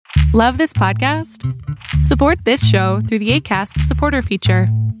Love this podcast? Support this show through the Acast supporter feature.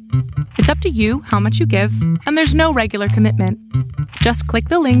 It's up to you how much you give, and there's no regular commitment. Just click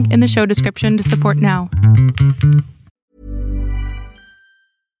the link in the show description to support now.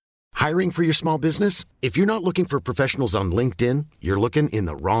 Hiring for your small business? If you're not looking for professionals on LinkedIn, you're looking in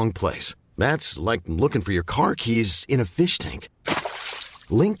the wrong place. That's like looking for your car keys in a fish tank.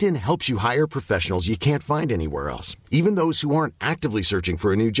 LinkedIn helps you hire professionals you can't find anywhere else, even those who aren't actively searching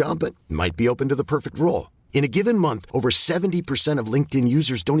for a new job but might be open to the perfect role. In a given month, over 70% of LinkedIn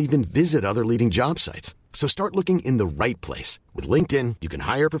users don't even visit other leading job sites. So start looking in the right place. With LinkedIn, you can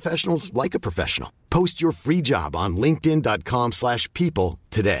hire professionals like a professional. Post your free job on linkedin.com/people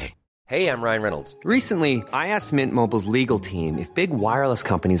today. Hey, I'm Ryan Reynolds. Recently, I asked Mint Mobile's legal team if big wireless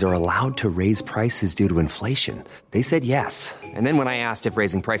companies are allowed to raise prices due to inflation. They said yes. And then when I asked if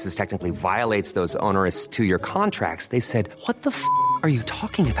raising prices technically violates those onerous two-year contracts, they said, "What the f*** are you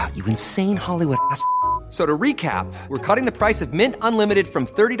talking about, you insane Hollywood ass?" So to recap, we're cutting the price of Mint Unlimited from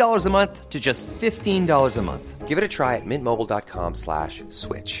 $30 a month to just $15 a month. Give it a try at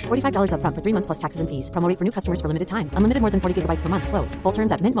mintmobile.com/switch. $45 up front for 3 months plus taxes and fees. Promo rate for new customers for limited time. Unlimited more than 40 gigabytes per month. Slows full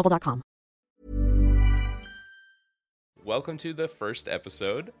terms at mintmobile.com. Welcome to the first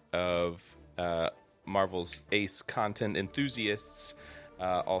episode of Marvel's Ace Content Enthusiasts,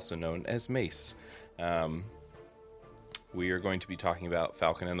 also known as MACE. We are going to be talking about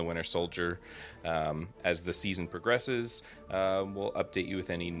Falcon and the Winter Soldier as the season progresses. We'll update you with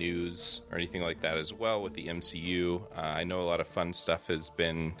any news or anything like that as well with the MCU. I know a lot of fun stuff has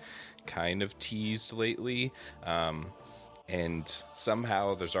been kind of teased lately. And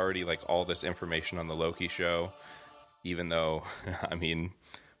somehow there's already like all this information on the Loki show, even though, I mean,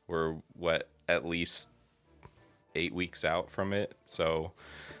 we're at least 8 weeks out from it. So,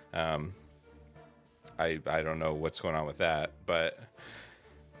 I don't know what's going on with that, but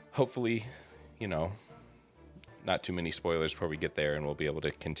hopefully, not too many spoilers before we get there, and we'll be able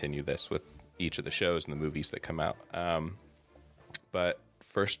to continue this with each of the shows and the movies that come out. But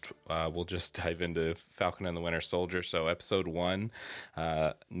first, we'll just dive into Falcon and the Winter Soldier. So episode 1,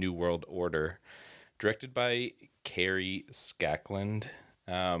 New World Order, directed by Carrie Scacland.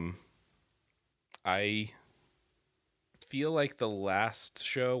 I feel like the last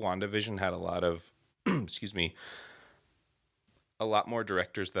show, WandaVision, had a lot of a lot more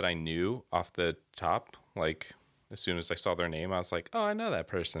directors that I knew off the top. Like, as soon as I saw their name, I was like, oh, I know that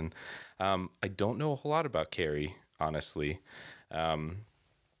person. I don't know a whole lot about Carrie, honestly. But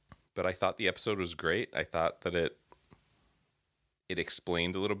I thought the episode was great. I thought that it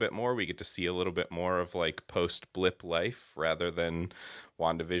explained a little bit more. We get to see a little bit more of like post-blip life rather than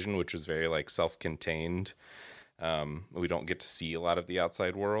WandaVision, which was very like self-contained. We don't get to see a lot of the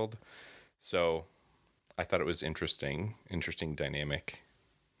outside world. So I thought it was interesting dynamic.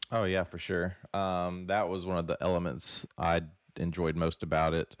 Oh yeah, for sure. That was one of the elements I enjoyed most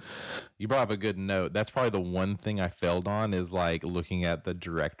about it. You brought up a good note. That's probably the one thing I failed on, is like looking at the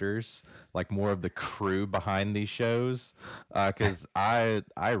directors, like more of the crew behind these shows, because I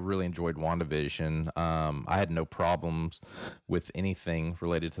really enjoyed WandaVision. I had no problems with anything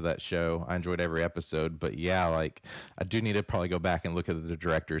related to that show. I enjoyed every episode, but yeah, like I do need to probably go back and look at the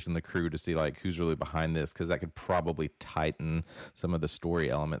directors and the crew to see like who's really behind this, because that could probably tighten some of the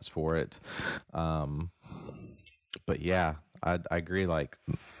story elements for it. But yeah, I agree. Like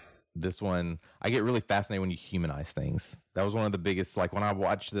this one, I get really fascinated when you humanize things. That was one of the biggest, like when I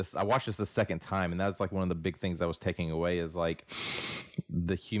watched this the second time, and that's like one of the big things I was taking away, is like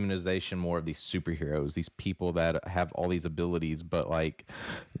the humanization more of these superheroes, these people that have all these abilities, but like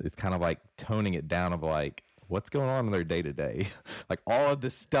it's kind of like toning it down of like, what's going on in their day to day? Like all of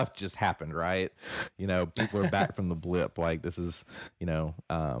this stuff just happened, right? People are back from the blip. Like this is,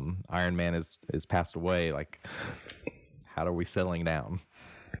 Iron Man is passed away. Like, how are we settling down?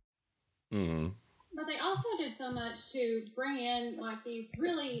 Mm-hmm. But they also did so much to bring in like these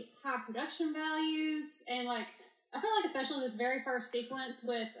really high production values, and like I feel like especially this very first sequence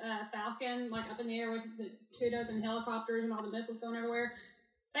with Falcon, like up in the air with the 24 helicopters and all the missiles going everywhere.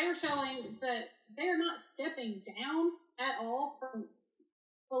 They were showing that they are not stepping down at all from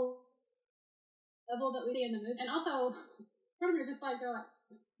the level that we see in the movie. And also, they're like,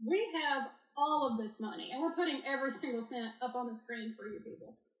 we have all of this money, and we're putting every single cent up on the screen for you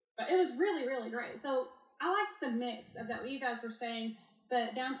people. But it was really, really great. So I liked the mix of that, what you guys were saying, the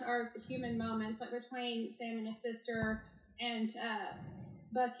down-to-earth, the human moments, like between Sam and his sister, and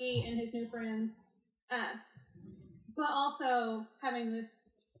Bucky and his new friends, but also having this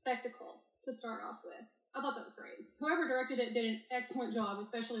spectacle to start off with. I thought that was great. Whoever directed it did an excellent job,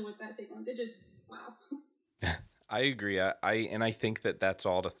 especially with that sequence. It just, wow. I agree. I think that that's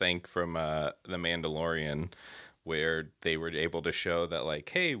all to thank from The Mandalorian, where they were able to show that, like,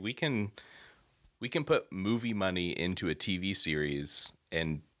 hey, we can put movie money into a TV series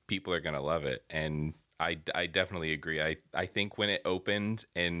and people are gonna love it. And I definitely agree. I think when it opened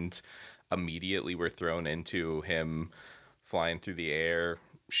and immediately we're thrown into him flying through the air,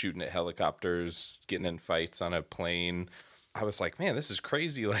 shooting at helicopters, getting in fights on a plane, I was like, man, this is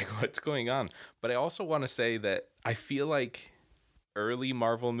crazy. Like, what's going on? But I also want to say that I feel like early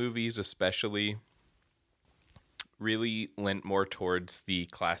Marvel movies, especially, really lent more towards the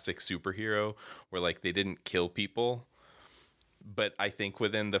classic superhero where, like, they didn't kill people. But I think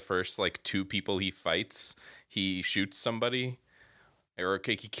within the first, like, 2 people he fights, he shoots somebody. Or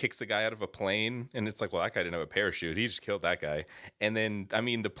he kicks a guy out of a plane, and it's like, well, that guy didn't have a parachute. He just killed that guy. And then, I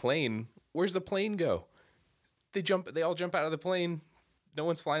mean, the plane, where's the plane go? They all jump out of the plane. No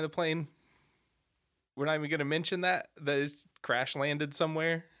one's flying the plane. We're not even going to mention that it's crash landed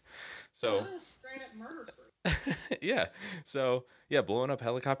somewhere. So straight up murder spree. yeah. So yeah, blowing up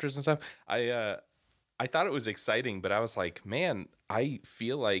helicopters and stuff. I thought it was exciting, but I was like, man, I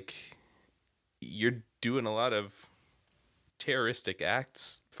feel like you're doing a lot of terroristic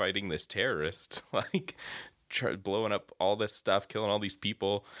acts fighting this terrorist, like blowing up all this stuff, killing all these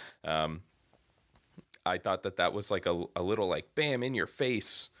people. I thought that was like a little like bam in your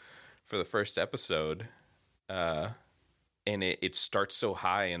face for the first episode. And it starts so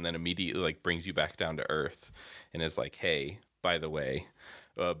high and then immediately like brings you back down to earth and is like, hey, by the way,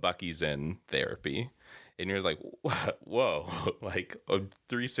 Bucky's in therapy. And you're like, whoa, like a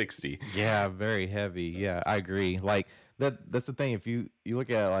 360. Yeah, very heavy. Yeah, I agree. Like that's the thing. If you look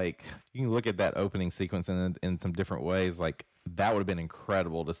at, like, you can look at that opening sequence in some different ways. Like, that would have been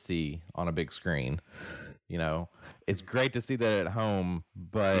incredible to see on a big screen. You know, it's great to see that at home,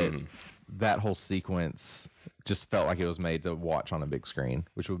 but that whole sequence just felt like it was made to watch on a big screen,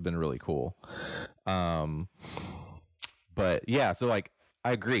 which would have been really cool. But yeah, so like,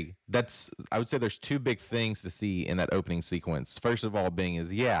 I agree. I would say there's 2 big things to see in that opening sequence. First of all being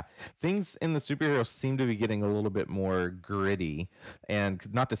is, yeah, things in the superheroes seem to be getting a little bit more gritty. And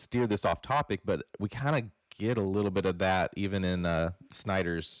not to steer this off topic, but we kind of get a little bit of that even in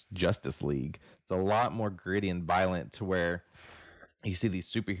Snyder's Justice League. It's a lot more gritty and violent, to where you see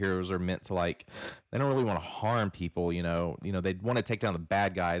these superheroes are meant to, like, they don't really want to harm people, you know, they want to take down the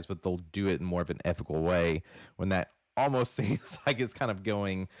bad guys, but they'll do it in more of an ethical way, when that almost seems like it's kind of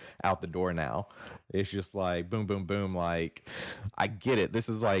going out the door now. It's just like boom, boom, boom. Like, I get it. This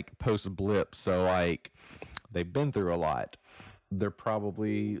is like post blip. So like, they've been through a lot. They're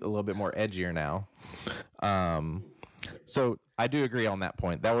probably a little bit more edgier now. So I do agree on that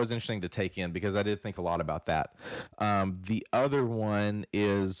point. That was interesting to take in, because I did think a lot about that. The other one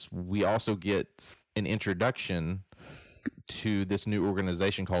is, we also get an introduction to this new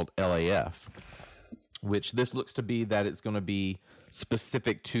organization called LAF, which this looks to be that it's going to be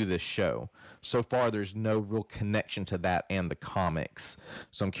specific to this show. So far, there's no real connection to that and the comics.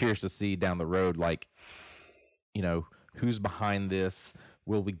 So I'm curious to see down the road, like, you know, who's behind this?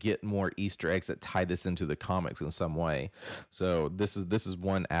 Will we get more Easter eggs that tie this into the comics in some way? So this is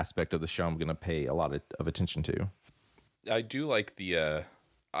one aspect of the show I'm going to pay a lot of attention to. I do like the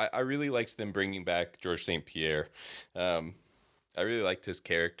I really liked them bringing back George St. Pierre. I really liked his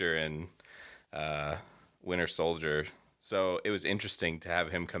character in Winter Soldier. So it was interesting to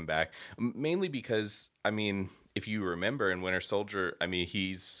have him come back, mainly because, I mean, if you remember in Winter Soldier, I mean,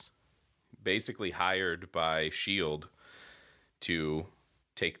 he's basically hired by S.H.I.E.L.D. to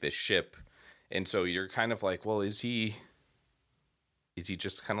take this ship. And so you're kind of like, well, is he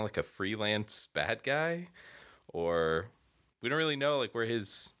just kind of like a freelance bad guy? Or we don't really know, like, where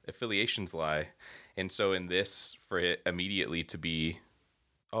his affiliations lie. And so in this, for it immediately to be,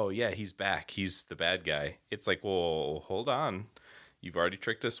 oh yeah, he's back, he's the bad guy. It's like, well, hold on. You've already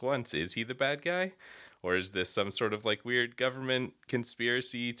tricked us once. Is he the bad guy? Or is this some sort of like weird government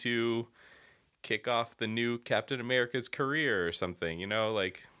conspiracy to kick off the new Captain America's career or something? You know,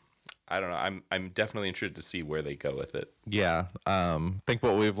 like, I don't know. I'm definitely interested to see where they go with it. Yeah. I think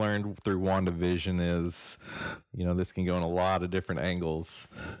what we've learned through WandaVision is, you know, this can go in a lot of different angles.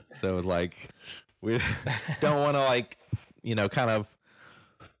 So like, we don't want to, like, you know, kind of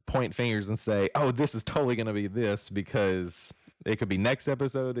point fingers and say, oh, this is totally going to be this, because it could be next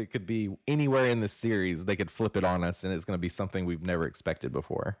episode. It could be anywhere in the series. They could flip it on us and it's going to be something we've never expected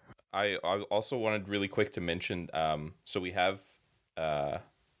before. I also wanted really quick to mention, so we have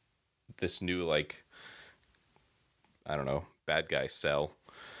this new, like, I don't know, bad guy cell.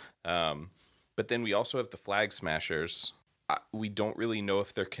 But then we also have the Flag Smashers. We don't really know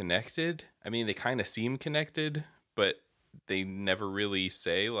if they're connected. I mean, they kind of seem connected, but they never really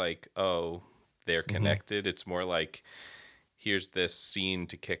say like, oh, they're connected. It's more like, here's this scene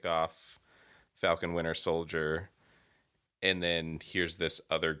to kick off Falcon Winter Soldier, and then here's this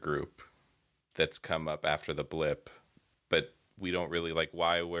other group that's come up after the blip, but we don't really like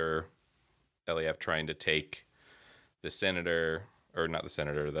why we're LAF trying to take the senator, or not the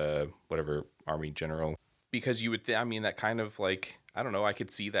senator, the whatever army general, because you would I mean, that kind of like, I don't know, I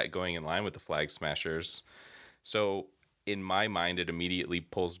could see that going in line with the Flag Smashers. So in my mind, it immediately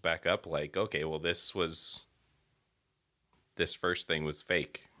pulls back up like, okay, well, this first thing was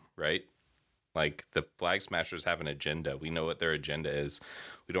fake, right? Like, the Flag Smashers have an agenda. We know what their agenda is.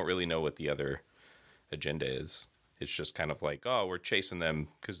 We don't really know what the other agenda is. It's just kind of like, oh, we're chasing them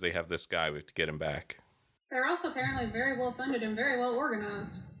because they have this guy. We have to get him back. They're also apparently very well funded and very well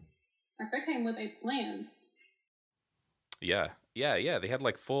organized. Like, they came with a plan. Yeah. They had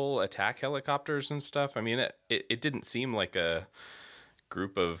like full attack helicopters and stuff. I mean, it didn't seem like a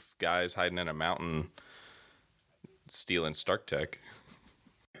group of guys hiding in a mountain stealing Stark tech.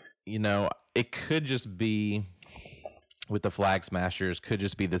 You know, it could just be, with the Flag Smashers, could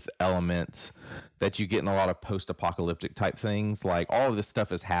just be this element that you get in a lot of post-apocalyptic type things. Like, all of this stuff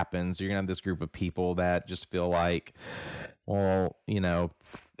has happened, so you're gonna have this group of people that just feel like, well, you know,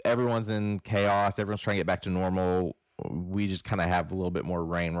 everyone's in chaos, everyone's trying to get back to normal. We just kind of have a little bit more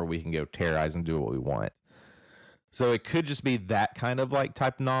reign where we can go terrorize and do what we want. So it could just be that kind of like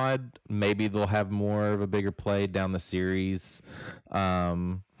type nod. Maybe they'll have more of a bigger play down the series.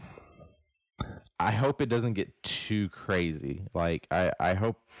 I hope it doesn't get too crazy. Like, I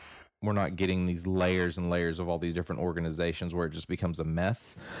hope we're not getting these layers and layers of all these different organizations where it just becomes a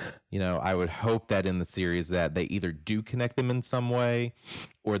mess. You know, I would hope that in the series that they either do connect them in some way,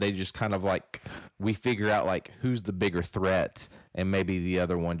 or they just kind of like, we figure out like who's the bigger threat, and maybe the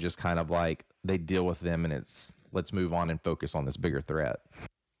other one just kind of like they deal with them, and it's, let's move on and focus on this bigger threat.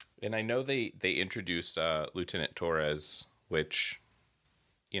 And I know they introduced Lieutenant Torres, which,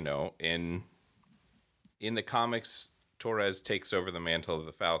 you know, in the comics, Torres takes over the mantle of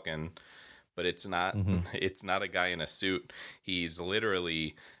the Falcon, but it's not it's not a guy in a suit. He's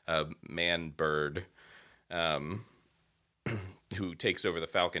literally a man bird who takes over the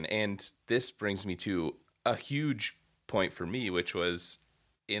Falcon. And this brings me to a huge point for me, which was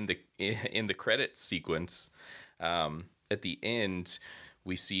in the credits sequence. At the end,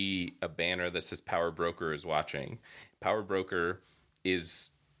 we see a banner that says Power Broker is watching. Power Broker is,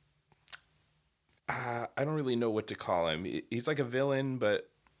 I don't really know what to call him. He's like a villain, but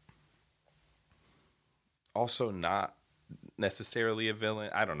also not necessarily a villain.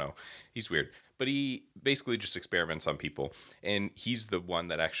 I don't know. He's weird. But he basically just experiments on people. And he's the one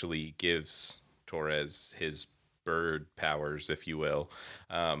that actually gives Torres his bird powers, if you will.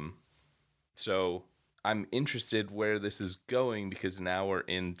 So I'm interested where this is going, because now we're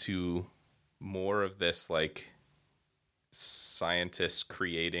into more of this like scientists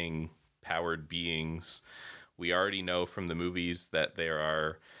creating powered beings. We already know from the movies that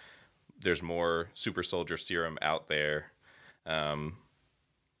there's more super soldier serum out there, and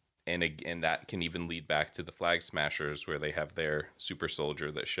again, that can even lead back to the Flag Smashers, where they have their super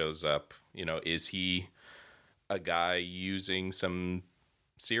soldier that shows up. You know, is he a guy using some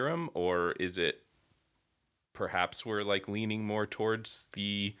serum, or is it perhaps we're like leaning more towards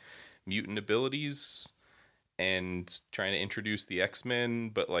the mutant abilities and trying to introduce the X-Men,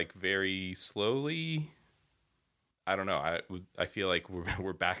 but like very slowly? I don't know. I feel like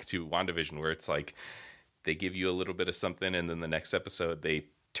we're back to WandaVision, where it's like they give you a little bit of something, and then the next episode they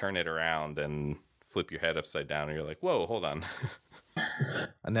turn it around and flip your head upside down, and you're like, whoa, hold on.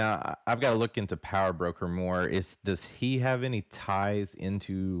 Now, I've got to look into Power Broker more. Does he have any ties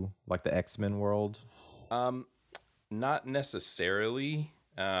into like the X-Men world? Not necessarily.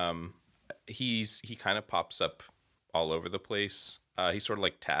 He kind of pops up all over the place. He's sort of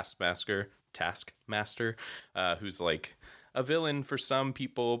like Taskmaster, who's like a villain for some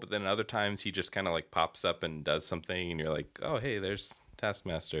people, but then other times he just kind of like pops up and does something, and you're like, oh, hey, there's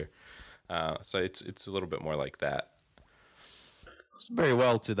Taskmaster. So it's a little bit more like that. Very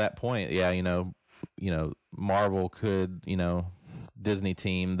well to that point. Yeah, you know, Marvel could, Disney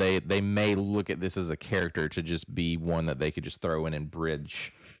team, they may look at this as a character to just be one that they could just throw in and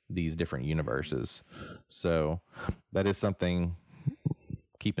bridge these different universes. So that is something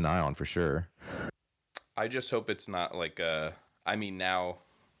keep an eye on for sure. I just hope it's not like now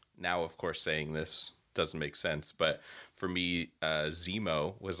of course saying this doesn't make sense, but for me,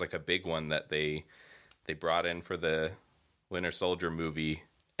 Zemo was like a big one that they brought in for the Winter Soldier movie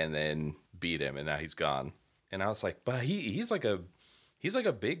and then beat him, and now he's gone. And I was like, but he's like a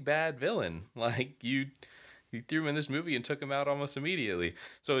big bad villain. Like, you he threw him in this movie and took him out almost immediately.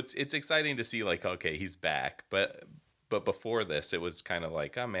 So it's exciting to see like, okay, he's back. But before this, it was kind of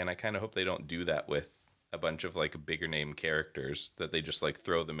like, oh man, I kind of hope they don't do that with a bunch of like bigger name characters, that they just like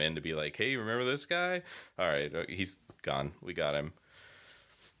throw them in to be like, hey, remember this guy? All right, he's gone. We got him.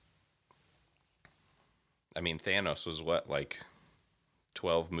 I mean, Thanos was what, like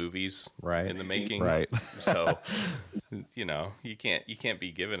 12 movies in the making, right? So you know, you can't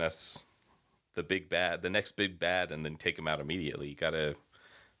be giving us the big bad, the next big bad, and then take him out immediately. You gotta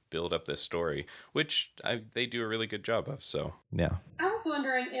build up this story, which they do a really good job of. So yeah, I was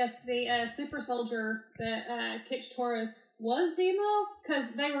wondering if the super soldier that kicked Torres was Zemo,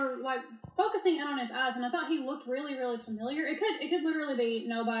 because they were like focusing in on his eyes, and I thought he looked really, really familiar. It could literally be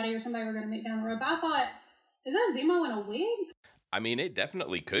nobody or somebody we're going to meet down the road. But I thought, is that Zemo in a wig? I mean, it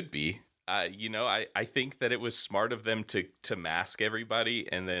definitely could be. You know, I think that it was smart of them to mask everybody,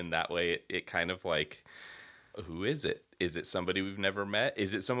 and then that way it kind of like, who is it? Is it somebody we've never met?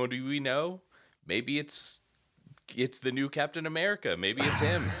 Is it somebody we know? Maybe it's the new Captain America. Maybe it's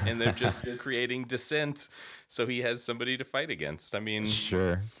him, and they're just creating dissent so he has somebody to fight against. I mean,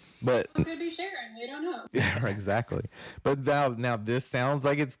 sure. But it could be Sharon. We don't know. Yeah, exactly. But now this sounds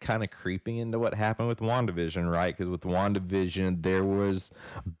like it's kind of creeping into what happened with WandaVision, right? Because with WandaVision, there was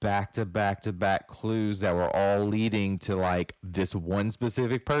back-to-back clues that were all leading to like this one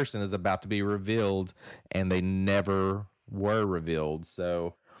specific person is about to be revealed, and they never were revealed.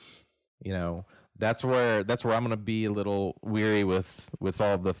 So, you know, that's where I'm going to be a little weary with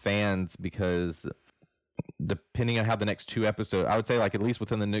all the fans, because depending on how the next two episodes, I would say like at least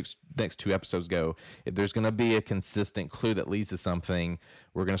within the next two episodes go, if there's going to be a consistent clue that leads to something,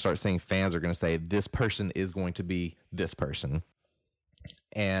 we're going to start seeing fans are going to say this person is going to be this person.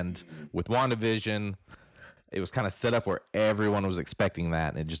 And with WandaVision, it was kind of set up where everyone was expecting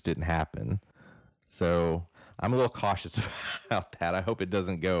that, and it just didn't happen. So I'm a little cautious about that. I hope it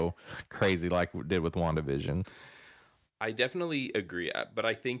doesn't go crazy like it did with WandaVision. I definitely agree, but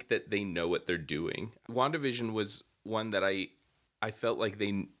I think that they know what they're doing. WandaVision was one that I felt like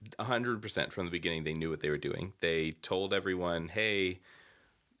they 100% from the beginning, they knew what they were doing. They told everyone, hey,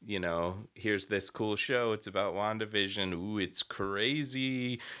 you know, here's this cool show. It's about WandaVision. Ooh, it's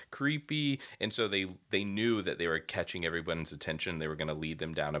crazy, creepy. And so they knew that they were catching everyone's attention. They were going to lead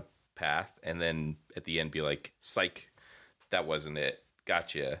them down a path, and then at the end be like, psych, that wasn't it.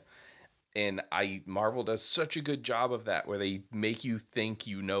 Gotcha. And Marvel does such a good job of that, where they make you think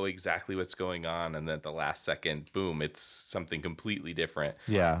you know exactly what's going on, and then at the last second, boom, it's something completely different.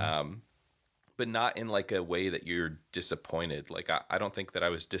 Yeah. But not in like a way that you're disappointed. Like I don't think that I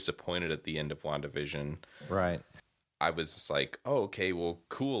was disappointed at the end of WandaVision. Right. I was just like, oh, okay, well,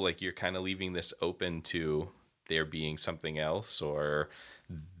 cool. Like you're kind of leaving this open to there being something else, or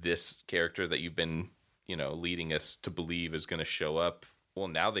this character that you've been, you know, leading us to believe is going to show up. Well,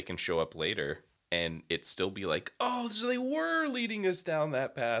 now they can show up later and it still be like, oh, so they were leading us down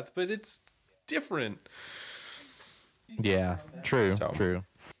that path, but it's different. Yeah, true, true.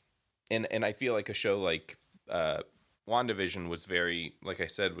 And I feel like a show like WandaVision was very, like I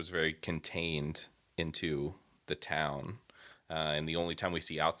said, was very contained into the town. And the only time we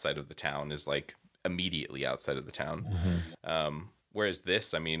see outside of the town is like immediately outside of the town. Mm-hmm. Whereas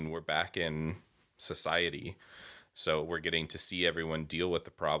this, I mean, we're back in society. So we're getting to see everyone deal with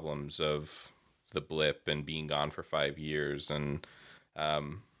the problems of the blip and being gone for 5 years. And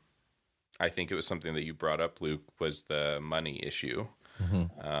I think it was something that you brought up, Luke, was the money issue.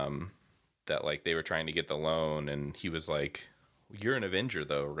 Mm-hmm. That like they were trying to get the loan, and he was like, you're an Avenger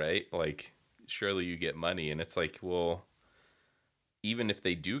though, right? Like, surely you get money. And it's like, well, even if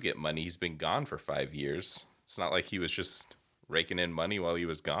they do get money, he's been gone for 5 years. It's not like he was just raking in money while he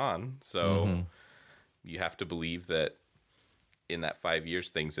was gone. So... Mm-hmm. You have to believe that in that 5 years,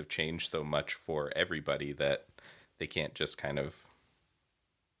 things have changed so much for everybody that they can't just kind of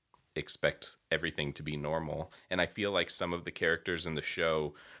expect everything to be normal. And I feel like some of the characters in the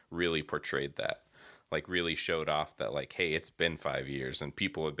show really portrayed that, like really showed off that like, hey, it's been 5 years and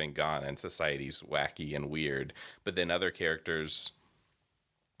people have been gone and society's wacky and weird. But then other characters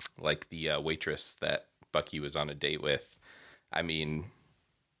like the waitress that Bucky was on a date with, I mean...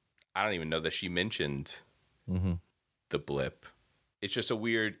 I don't even know that she mentioned the blip. It's just a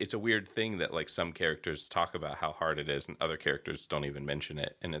weird thing that like some characters talk about how hard it is and other characters don't even mention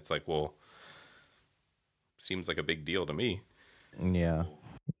it. And it's like, well, seems like a big deal to me. Yeah.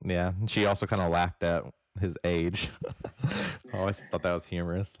 Yeah. She also kind of laughed at his age. I always thought that was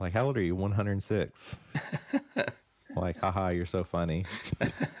humorous. Like, how old are you? 106. Like, haha, you're so funny.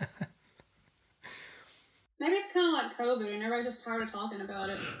 Maybe it's kind of like COVID and everybody's just tired of talking about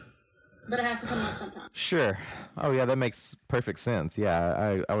it. but it has to come up sometime. Sure. Oh yeah, that makes perfect sense.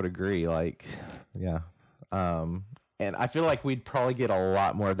 Yeah, I would agree. Like, yeah. And I feel like we'd probably get a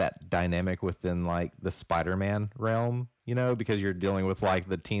lot more of that dynamic within like the Spider-Man realm, you know, because you're dealing with like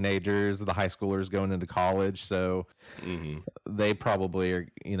the teenagers, the high schoolers going into college. So they probably are,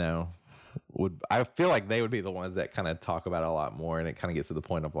 you know, I feel like they would be the ones that kind of talk about it a lot more. And it kind of gets to the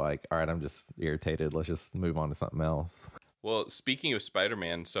point of like, all right, I'm just irritated. Let's just move on to something else. Well, speaking of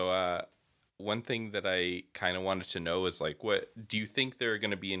Spider-Man, so one thing that I kind of wanted to know is like, what do you think there are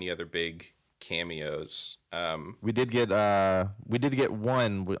going to be any other big cameos? We did get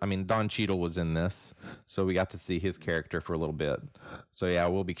one. I mean, Don Cheadle was in this, so we got to see his character for a little bit. So yeah,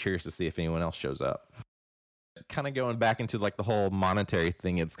 we'll be curious to see if anyone else shows up. Kind of going back into like the whole monetary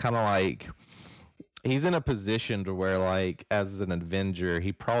thing, it's kind of like he's in a position to where like as an Avenger,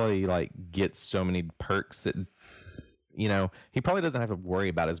 he probably like gets so many perks that, you know, he probably doesn't have to worry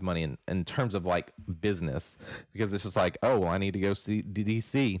about his money in terms of like business, because it's just like, oh, well, I need to go see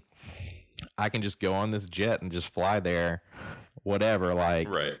DC. I can just go on this jet and just fly there, whatever. Like,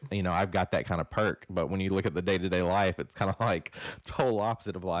 right. You know, I've got that kind of perk. But when you look at the day-to-day life, it's kind of like the whole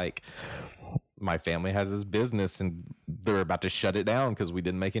opposite of like, my family has this business and they're about to shut it down because we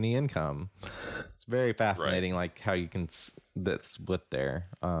didn't make any income. It's very fascinating, like how you can that split there.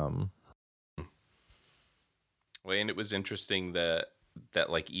 Well, and it was interesting that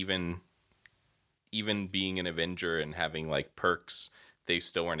like even being an Avenger and having like perks, they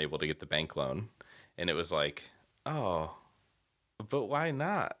still weren't able to get the bank loan. And it was like, oh, but why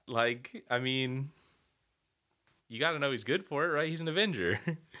not? Like, I mean, you got to know he's good for it, right? He's an Avenger.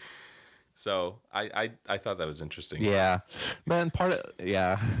 So I thought that was interesting. Yeah, man. Part of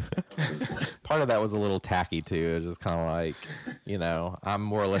that was a little tacky too. It was just kind of like, you know, I'm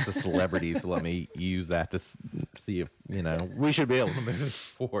more or less a celebrity, so let me use that to see if, you know, we should be able to move this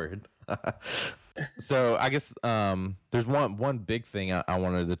forward. So I guess there's one big thing I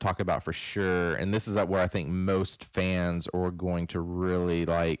wanted to talk about for sure, and this is where I think most fans are going to really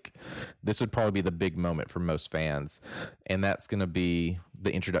like. This would probably be the big moment for most fans, and that's going to be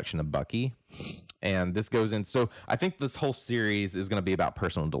the introduction of Bucky. And this goes in. So I think this whole series is going to be about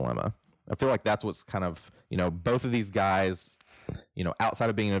personal dilemma. I feel like that's what's kind of, you know, both of these guys, you know, outside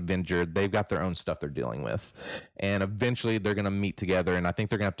of being an Avenger, they've got their own stuff they're dealing with. And eventually they're going to meet together. And I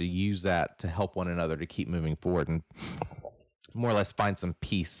think they're going to have to use that to help one another to keep moving forward and more or less find some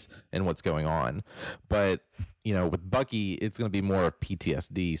peace in what's going on. But, you know, with Bucky, it's going to be more of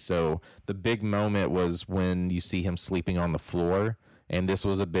PTSD. So the big moment was when you see him sleeping on the floor. And this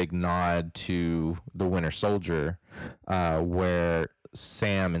was a big nod to the Winter Soldier, where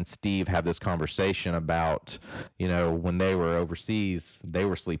Sam and Steve have this conversation about, you know, when they were overseas, they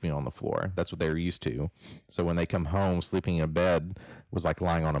were sleeping on the floor. That's what they were used to. So when they come home, sleeping in a bed was like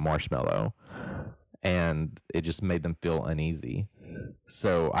lying on a marshmallow. And it just made them feel uneasy.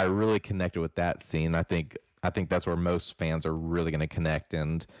 So I really connected with that scene. I think that's where most fans are really going to connect,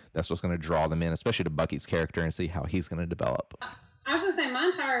 and that's what's going to draw them in, especially to Bucky's character, and see how he's going to develop. I was going to say,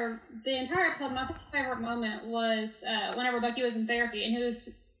 the entire episode, my favorite moment was whenever Bucky was in therapy, and he was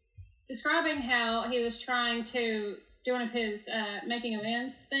describing how he was trying to do one of his making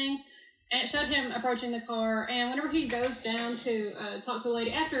amends things, and it showed him approaching the car, and whenever he goes down to talk to the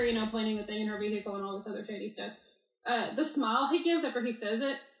lady, after, you know, planning the thing in her vehicle and all this other shady stuff, the smile he gives after he says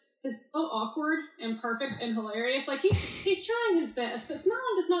it is so awkward and perfect and hilarious. Like, he's trying his best, but smiling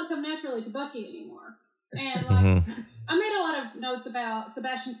does not come naturally to Bucky anymore. And like, I made a lot of notes about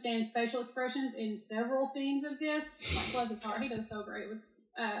Sebastian Stan's facial expressions in several scenes of this. Like, bless his heart, he does so great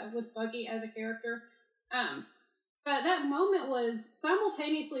with Bucky as a character. But that moment was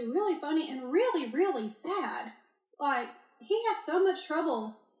simultaneously really funny and really, really sad. Like, he has so much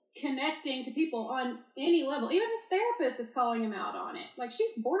trouble connecting to people on any level. Even his therapist is calling him out on it. Like,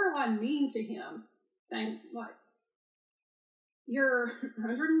 she's borderline mean to him, saying, like, you're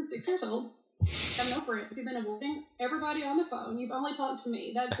 106 years old. Have no friends. You've been avoiding everybody on the phone. You've only talked to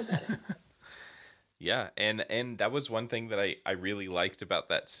me. That's pathetic. Yeah, and that was one thing that I really liked about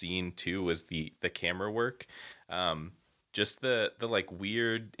that scene too, was the camera work. Just the like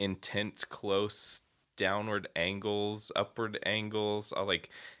weird, intense, close downward angles, upward angles.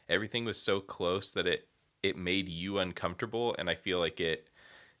 Like, everything was so close that it made you uncomfortable, and I feel like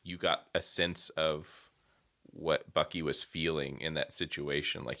you got a sense of what Bucky was feeling in that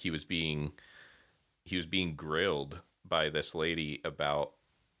situation. Like, he was being grilled by this lady about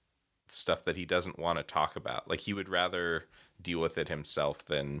stuff that he doesn't want to talk about. Like, he would rather deal with it himself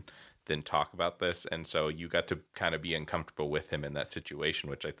than talk about this. And so you got to kind of be uncomfortable with him in that situation,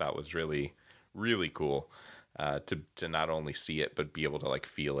 which I thought was really, really cool, to not only see it, but be able to like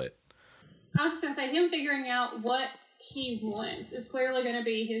feel it. I was just going to say, him figuring out what he wants is clearly going to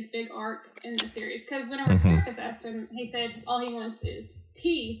be his big arc in the series. Because whenever his therapist asked him, he said all he wants is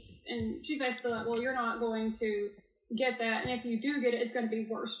peace. And she's basically like, well, you're not going to get that. And if you do get it, it's going to be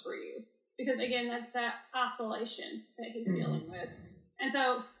worse for you. Because, again, that's that isolation that he's dealing with. And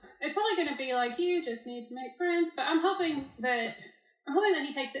so it's probably going to be like, you just need to make friends. But I'm hoping that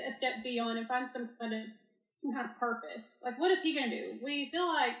he takes it a step beyond and finds some kind of purpose. Like, what is he going to do? We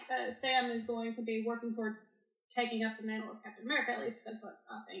feel like Sam is going to be working towards taking up the mantle of Captain America. At least that's what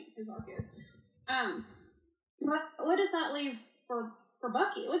I think his arc is. But what does that leave for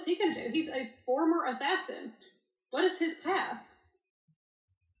Bucky? What's he going to do? He's a former assassin. What is his path?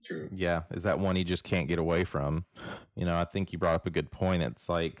 True. Yeah, is that one he just can't get away from? I think you brought up a good point. It's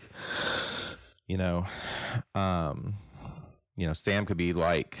like, Sam could be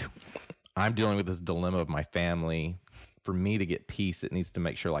like, I'm dealing with this dilemma of my family. For me to get peace, it needs to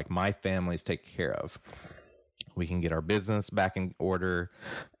make sure like my family's taken care of. We can get our business back in order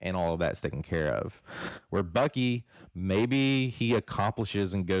and all of that's taken care of. Where Bucky, maybe he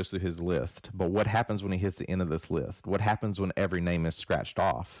accomplishes and goes through his list, but what happens when he hits the end of this list? What happens when every name is scratched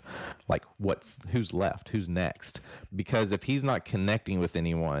off? Like, who's left? Who's next? Because if he's not connecting with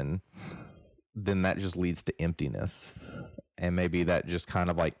anyone, then that just leads to emptiness. And maybe that just kind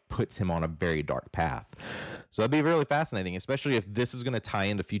of like puts him on a very dark path. So that'd be really fascinating, especially if this is going to tie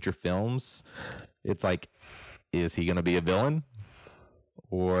into future films. It's like, is he going to be a villain,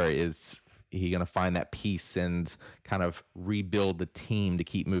 or is he going to find that peace and kind of rebuild the team to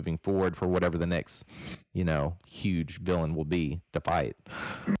keep moving forward for whatever the next, huge villain will be to fight?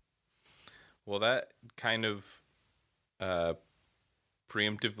 Well, that kind of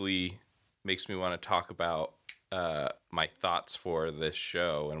preemptively makes me want to talk about my thoughts for this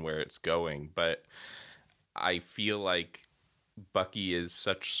show and where it's going. But I feel like Bucky is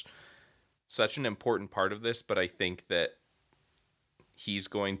such an important part of this, but I think that he's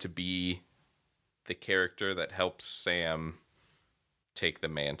going to be the character that helps Sam take the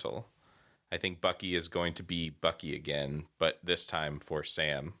mantle. I think Bucky is going to be Bucky again, but this time for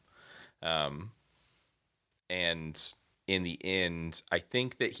Sam. And in the end, I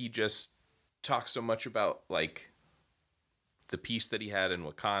think that he just talks so much about like the peace that he had in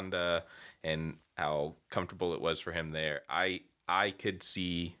Wakanda and how comfortable it was for him there. I could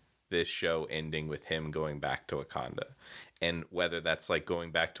see this show ending with him going back to Wakanda, and whether that's like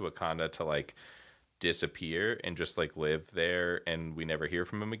going back to Wakanda to like disappear and just like live there and we never hear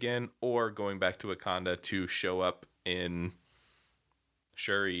from him again, or going back to Wakanda to show up in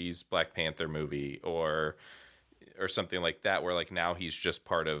Shuri's Black Panther movie or something like that, where like now he's just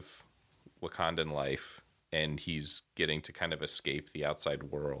part of Wakandan life and he's getting to kind of escape the outside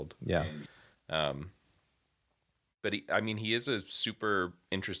world. Yeah. But he is a super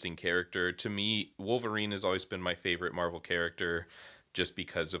interesting character. To me, Wolverine has always been my favorite Marvel character just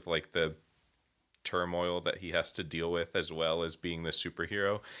because of like the turmoil that he has to deal with as well as being the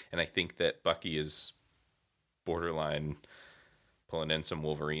superhero. And I think that Bucky is borderline pulling in some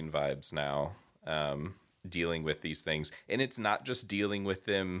Wolverine vibes now, dealing with these things. And it's not just dealing with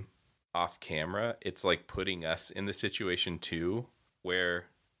them off camera. It's like putting us in the situation too, where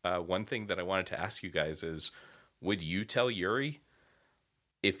one thing that I wanted to ask you guys is, would you tell Yuri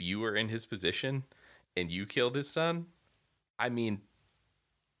if you were in his position and you killed his son? I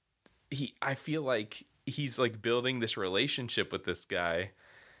feel like he's like building this relationship with this guy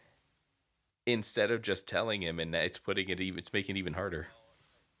instead of just telling him, and it's making it even harder.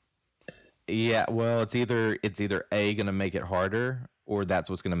 Yeah, well, it's either A, going to make it harder, or that's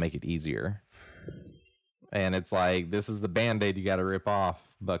what's going to make it easier. And it's like, this is the Band-Aid you got to rip off,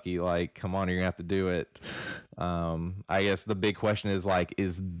 Bucky. Like, come on, you're going to have to do it. I guess the big question is, like,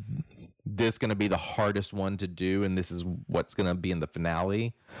 is this going to be the hardest one to do, and this is what's going to be in the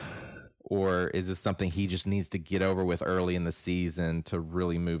finale? Or is this something he just needs to get over with early in the season to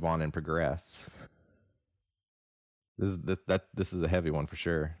really move on and progress? This is a heavy one for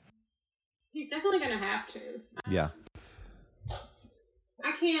sure. He's definitely going to have to. Yeah.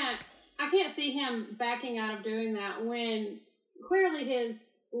 I can't see him backing out of doing that when clearly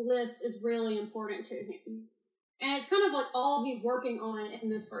his list is really important to him. And it's kind of like all he's working on in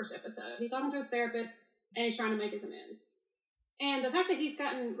this first episode. He's talking to his therapist and he's trying to make his amends. And the fact that he's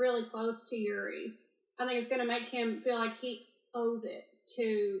gotten really close to Yuri, I think it's going to make him feel like he owes it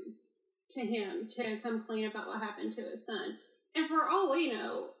to him to come clean about what happened to his son. And for all we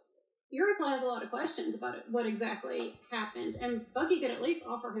know, Yuri probably has a lot of questions about what exactly happened, and Bucky could at least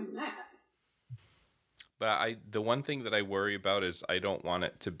offer him that. But the one thing that I worry about is I don't want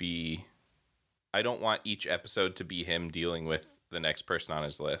each episode to be him dealing with the next person on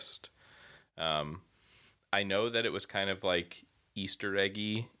his list. I know that it was kind of like Easter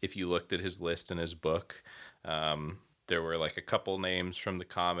eggy if you looked at his list in his book. There were like a couple names from the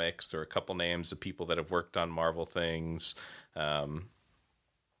comics. There were a couple names of people that have worked on Marvel things.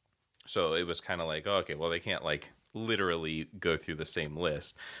 So it was kind of like, oh, okay, well, they can't like literally go through the same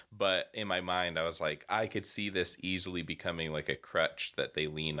list. But in my mind, I was like, I could see this easily becoming like a crutch that they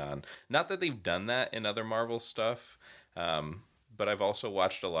lean on. Not that they've done that in other Marvel stuff, but I've also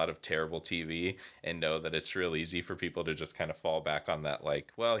watched a lot of terrible TV and know that it's real easy for people to just kind of fall back on that,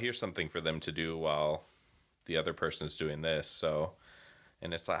 like, well, here's something for them to do while the other person's doing this. So,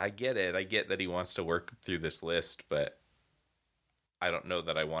 and it's like, I get it. I get that he wants to work through this list, but I don't know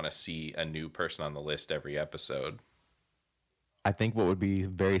that I want to see a new person on the list every episode. I think what would be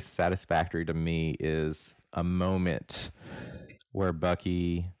very satisfactory to me is a moment where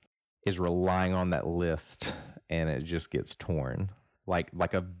Bucky is relying on that list and it just gets torn.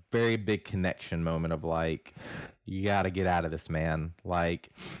 Like a very big connection moment of like, you got to get out of this, man. Like,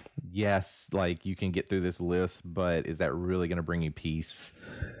 yes, like you can get through this list, but is that really going to bring you peace?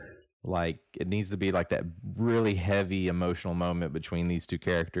 Like, it needs to be like that really heavy emotional moment between these two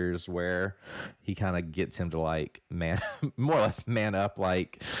characters where he kind of gets him to like, man, more or less man up.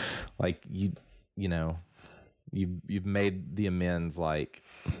 Like you know, you've made the amends. Like,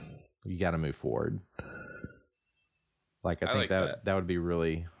 you got to move forward. Like, I think like that would be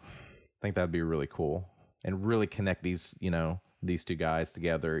really, I think that would be really cool and really connect these, you know, these two guys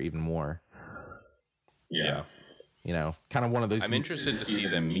together even more. Yeah. You know, kind of one of those. I'm interested to see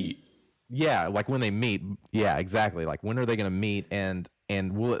them meet. Yeah, like when they meet. Yeah, exactly. Like, when are they going to meet? And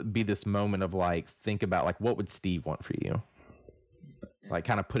will it be this moment of like, think about like, what would Steve want for you? Like,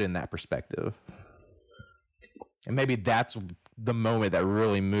 kind of put in that perspective. And maybe that's the moment that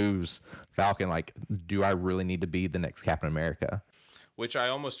really moves Falcon. Like, do I really need to be the next Captain America? Which I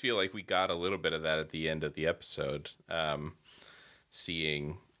almost feel like we got a little bit of that at the end of the episode,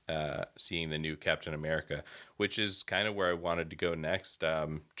 seeing the new Captain America, which is kind of where I wanted to go next.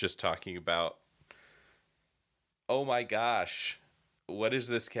 Just talking about, oh my gosh, what is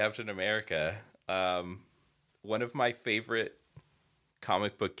this Captain America? One of my favorite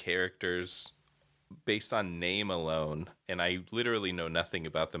comic book characters based on name alone, and I literally know nothing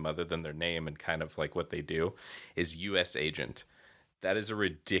about them other than their name and kind of like what they do, is U.S. Agent. That is a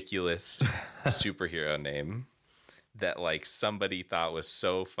ridiculous superhero name that like somebody thought was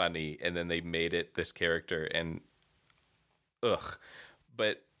so funny, and then they made it this character, and ugh.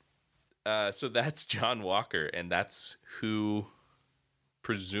 But so that's John Walker, and that's who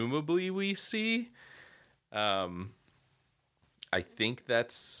presumably we see. I think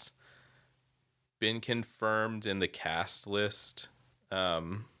that's been confirmed in the cast list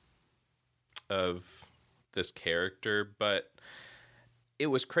of this character, but it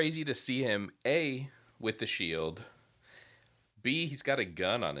was crazy to see him A, with the shield, B, he's got a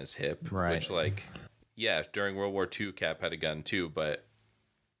gun on his hip, right? Which, like, yeah, during World War II, Cap had a gun too, but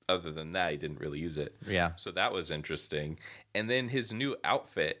other than that, he didn't really use it. Yeah. So that was interesting. And then his new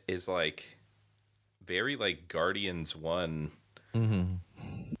outfit is like very like Guardians 1,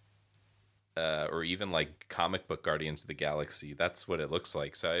 or even like comic book Guardians of the Galaxy. That's what it looks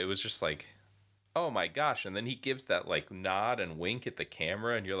like. So it was just like, oh my gosh. And then he gives that like nod and wink at the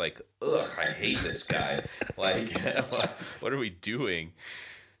camera, and you're like, ugh, I hate this guy. Like, what are we doing?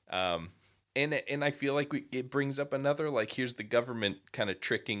 And I feel like it brings up another, like, here's the government kind of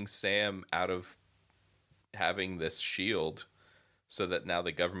tricking Sam out of having this shield so that now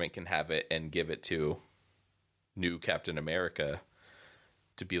the government can have it and give it to new Captain America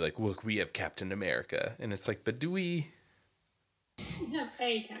to be like, look, we have Captain America. And it's like, but do we... We have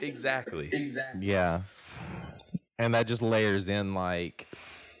a Captain Exactly. Yeah. And that just layers in, like,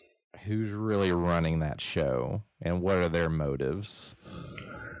 who's really running that show and what are their motives?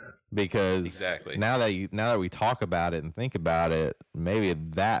 Because exactly. now that we talk about it and think about it, maybe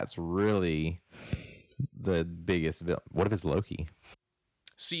that's really the biggest villain. What if it's Loki?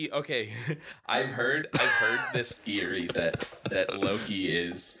 See, okay, I've heard this theory that Loki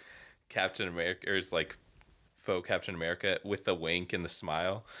is Captain America, or is like faux Captain America with the wink and the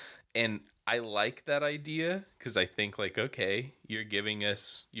smile, and I like that idea because I think, like, okay, you're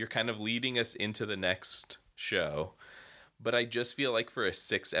kind of leading us into the next show. But I just feel like for a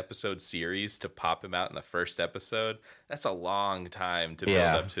 6-episode series to pop him out in the first episode, that's a long time to build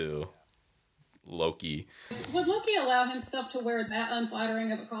up to Loki. Would Loki allow himself to wear that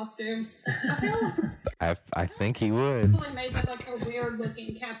unflattering of a costume? I feel I think he would. like made that like a weird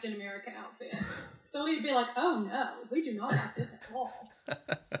looking Captain America outfit. So he'd be like, oh no, we do not like this at all.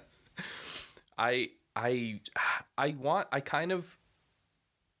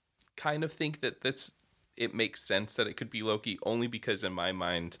 kind of think that it makes sense that it could be Loki, only because in my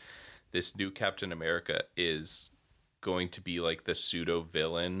mind, this new Captain America is going to be like the pseudo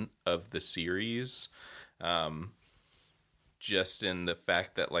villain of the series. Just in the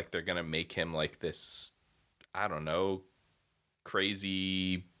fact that like they're gonna make him like this, I don't know,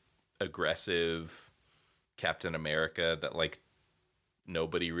 crazy aggressive Captain America that like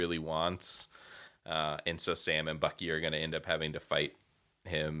nobody really wants, and so Sam and Bucky are gonna end up having to fight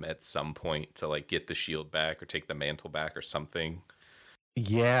him at some point to like get the shield back or take the mantle back or something.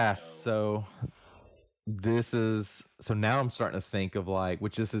 Yeah, so now I'm starting to think of like,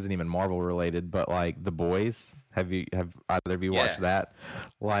 which this isn't even Marvel related, but like The Boys. Have either of you watched that?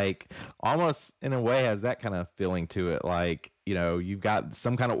 Like, almost in a way has that kind of feeling to it. Like, you know, you've got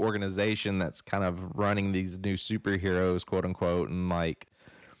some kind of organization that's kind of running these new superheroes, quote unquote, and like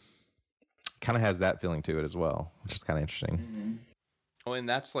kind of has that feeling to it as well, which is kind of interesting. Mm-hmm. Oh, and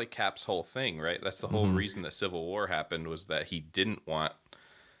that's like Cap's whole thing, right? That's the whole reason that Civil War happened, was that he didn't want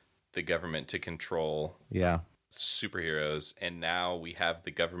the government to control superheroes, and now we have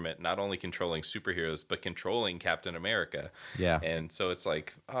the government not only controlling superheroes but controlling Captain America. And so it's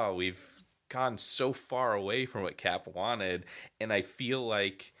like, oh, we've gone so far away from what Cap wanted. And I feel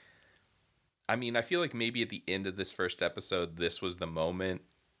like maybe at the end of this first episode, this was the moment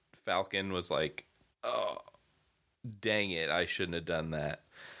Falcon was like, oh, dang it, I shouldn't have done that.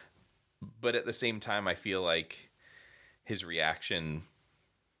 But at the same time, I feel like his reaction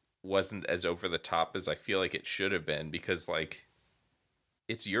wasn't as over the top as I feel like it should have been, because like,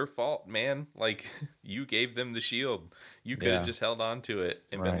 it's your fault, man. Like, you gave them the shield. You could have just held on to it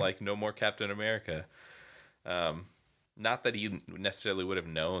and been like, no more Captain America. Not that he necessarily would have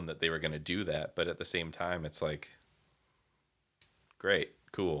known that they were going to do that, but at the same time, it's like, great,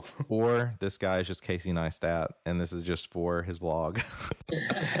 cool. Or this guy is just Casey Neistat, and this is just for his vlog.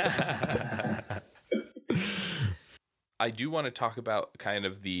 I do want to talk about kind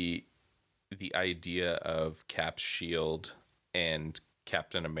of the idea of Cap's shield and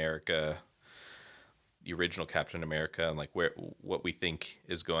Captain America, the original Captain America, and like what we think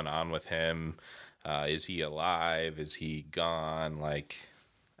is going on with him. Is he alive? Is he gone? Like,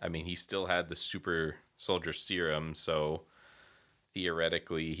 I mean, he still had the super soldier serum, so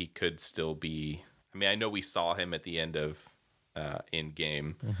theoretically he could still be. I mean, I know we saw him at the end of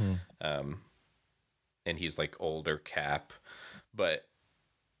Endgame. And he's like older Cap, but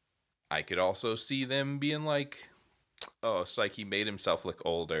I could also see them being like, oh, it's like he made himself look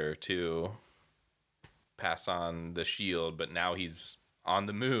older to pass on the shield, but now he's on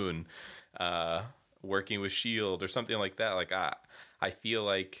the moon, working with shield or something like that. Like, I feel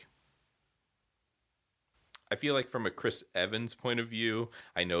like from a Chris Evans point of view,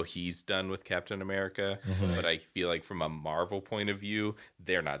 I know he's done with Captain America, but I feel like from a Marvel point of view,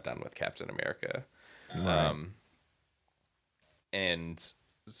 they're not done with Captain America. And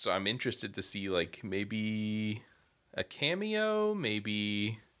so I'm interested to see like maybe a cameo,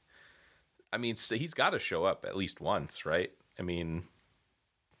 maybe, I mean, so he's got to show up at least once, right? I mean,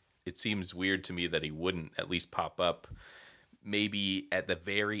 it seems weird to me that he wouldn't at least pop up maybe at the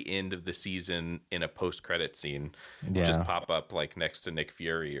very end of the season in a post-credit scene, just pop up like next to Nick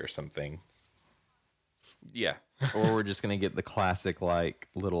Fury or something. Yeah. Or we're just gonna get the classic like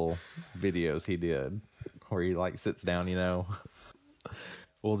little videos he did where he like sits down, you know.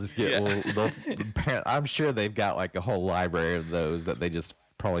 We'll just get I'm sure they've got like a whole library of those that they just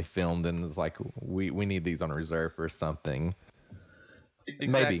probably filmed and is like, we need these on reserve for something.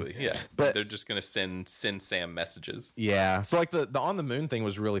 Exactly. Maybe. Yeah. But they're just gonna send Sam messages. Yeah. So like the on the moon thing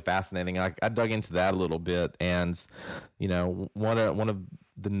was really fascinating. I dug into that a little bit, and you know, one of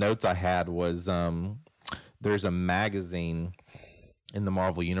the notes I had was there's a magazine in the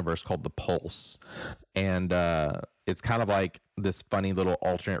Marvel universe called The Pulse, and it's kind of like this funny little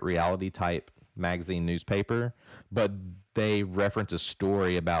alternate reality type magazine newspaper, but they reference a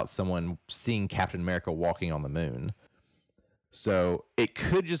story about someone seeing Captain America walking on the moon. So it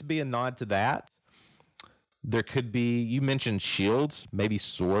could just be a nod to that. There could be, you mentioned shields, maybe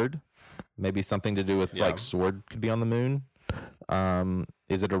sword, maybe something to do with like sword could be on the moon.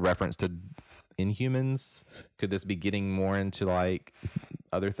 Is it a reference to Inhumans? Could this be getting more into like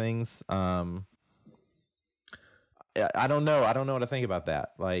other things? I don't know. I don't know what to think about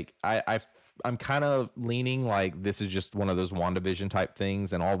that. Like I'm kind of leaning like this is just one of those WandaVision type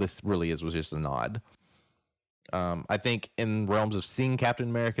things, and all this really was just a nod. I think in realms of seeing Captain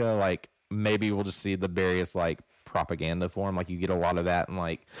America, like maybe we'll just see the various like propaganda for him. Like you get a lot of that in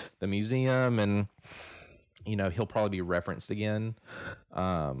like the museum, and you know, he'll probably be referenced again.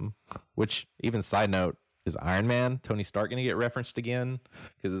 Which, even side note, is Iron Man, Tony Stark, going to get referenced again?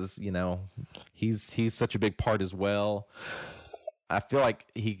 Because, you know, he's such a big part as well. I feel like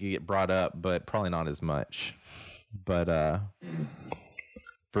he could get brought up, but probably not as much. But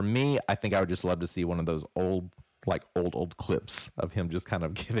for me, I think I would just love to see one of those old clips of him just kind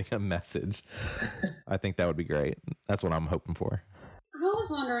of giving a message. I think that would be great. That's what I'm hoping for. I was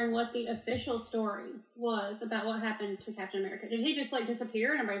wondering what the official story was about what happened to Captain America. Did he just like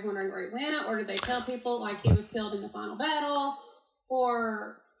disappear and everybody's wondering where he went? Or did they tell people like he was killed in the final battle?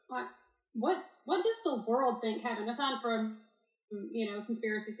 Or like what does the world think happened? Aside from, you know,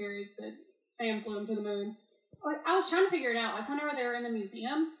 conspiracy theories that Sam flew him to the moon. Like, I was trying to figure it out. Like whenever they were in the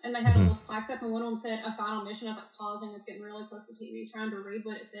museum and they had all those plaques up and one of them said a final mission, I was like pausing, I was getting really close to TV trying to read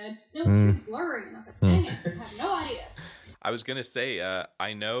what it said. And it was too blurry and I was like, dang it, I have no idea. I was gonna say,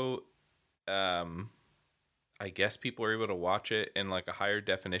 I know, I guess people are able to watch it in like a higher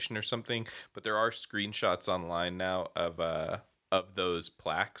definition or something, but there are screenshots online now of those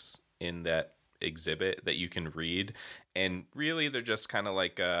plaques in that exhibit that you can read, and really they're just kind of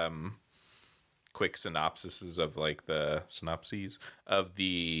like quick synopses of like the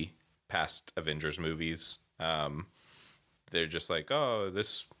past Avengers movies. They're just like, oh,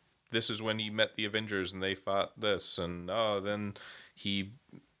 this is when he met the Avengers and they fought this, and then he,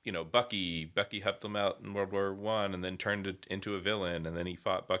 you know, Bucky helped him out in World War I and then turned it into a villain, and then he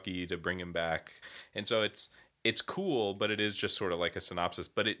fought Bucky to bring him back. And so it's cool, but it is just sort of like a synopsis,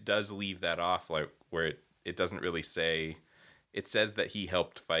 but it does leave that off, like where it doesn't really say. It says that he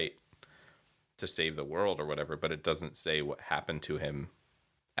helped fight to save the world or whatever, but it doesn't say what happened to him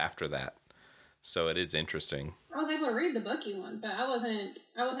after that. So it is interesting. I was able to read the Bucky one, but I wasn't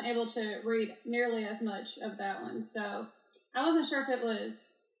able to read nearly as much of that one. So I wasn't sure if it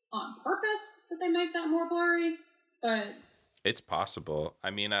was on purpose that they make that more blurry, but it's possible.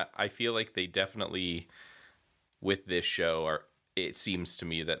 I mean, I feel like they definitely, with this show, it seems to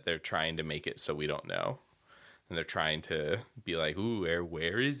me that they're trying to make it so we don't know. And they're trying to be like, ooh,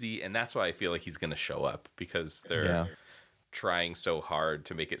 where is he? And that's why I feel like he's going to show up, because they're trying so hard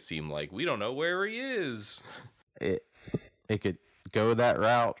to make it seem like we don't know where he is. It could go that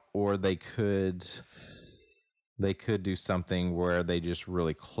route, or they could do something where they just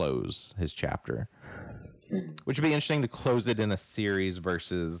really close his chapter, which would be interesting to close it in a series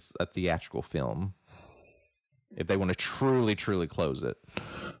versus a theatrical film, if they want to truly close it,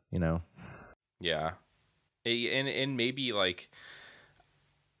 you know. Yeah. And maybe, like,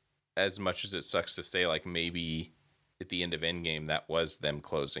 as much as it sucks to say, like, maybe at the end of Endgame that was them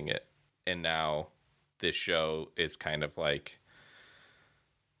closing it, and now this show is kind of like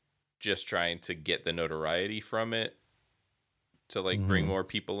just trying to get the notoriety from it to like bring more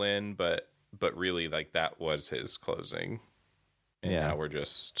people in, but really, like, that was his closing, and now we're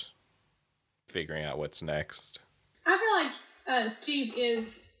just figuring out what's next. I feel like Steve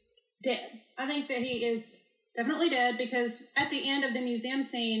is dead. I think that he is definitely dead, because at the end of the museum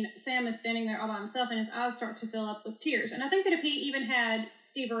scene, Sam is standing there all by himself and his eyes start to fill up with tears. And I think that if he even had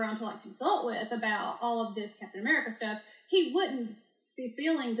Steve around to like consult with about all of this Captain America stuff, he wouldn't be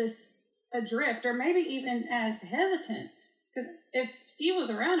feeling this adrift, or maybe even as hesitant. Because if Steve was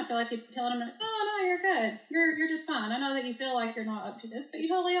around, I feel like he'd be telling him, like, oh no, you're good. You're just fine. I know that you feel like you're not up to this, but you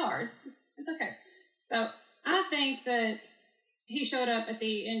totally are. It's okay. So I think that he showed up at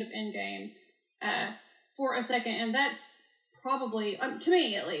the end of Endgame for a second, and that's probably, to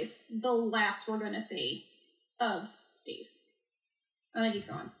me at least, the last we're going to see of Steve. I think he's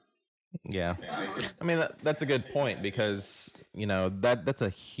gone. Yeah. I mean, that's a good point, because, you know, that's a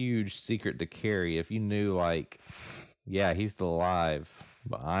huge secret to carry. If you knew, like, yeah, he's still alive,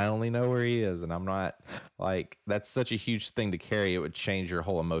 but I only know where he is, and I'm not, like, that's such a huge thing to carry. It would change your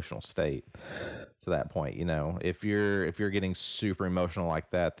whole emotional state to that point. You know, if you're getting super emotional like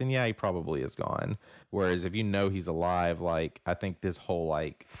that, then yeah, he probably is gone. Whereas if you know he's alive, like, I think this whole,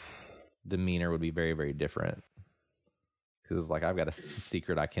 like, demeanor would be very, very different, because it's like, I've got a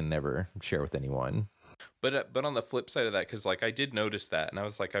secret I can never share with anyone. But on the flip side of that, because like I did notice that, and I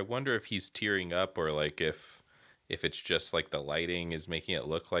was like, I wonder if he's tearing up, or like if it's just like the lighting is making it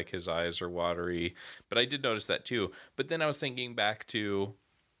look like his eyes are watery. But I did notice that too. But then I was thinking back to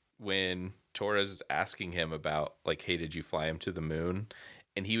when Torres is asking him about, like, hey, did you fly him to the moon?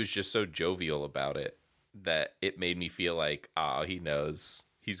 And he was just so jovial about it that it made me feel like, he knows.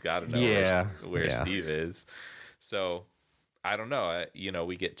 He's got to know where Steve is. So I don't know. You know,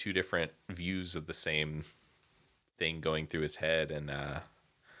 we get two different views of the same thing going through his head, and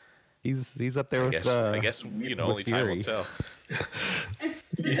he's up there with. I guess you know, only Fury. time will tell.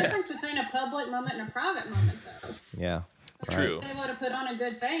 It's the difference between a public moment and a private moment, though. Yeah. True. They would have put on a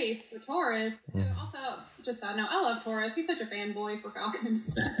good face for Torres, who also, just side note, I love Torres. He's such a fanboy for Falcon.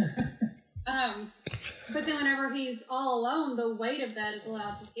 But then whenever he's all alone, the weight of that is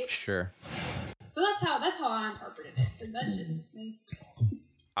allowed to hit. Sure. So that's how I interpreted it. But that's just me.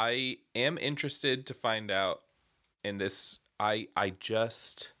 I am interested to find out in this. I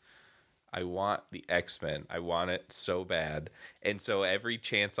want the X-Men. I want it so bad. And so every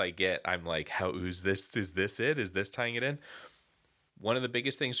chance I get, I'm like, how is this? Is this it? Is this tying it in? One of the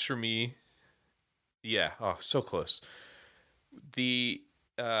biggest things for me, yeah, oh, so close. The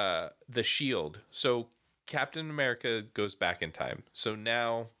Shield. So Captain America goes back in time. So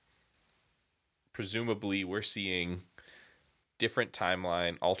now, presumably, we're seeing different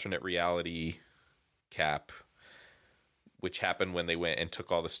timeline, alternate reality Cap, which happened when they went and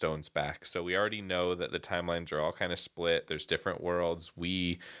took all the stones back. So we already know that the timelines are all kind of split. There's different worlds.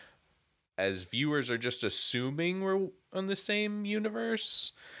 We, as viewers, are just assuming we're on the same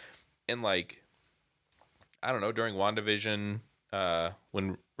universe. And like, I don't know, during WandaVision,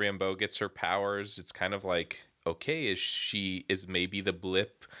 when Rambeau gets her powers, it's kind of like, okay, is maybe the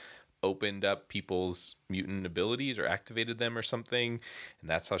blip opened up people's mutant abilities or activated them or something, and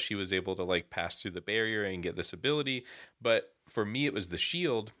that's how she was able to like pass through the barrier and get this ability. But for me, it was the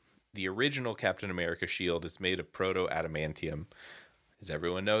shield. The original Captain America shield is made of proto-adamantium. As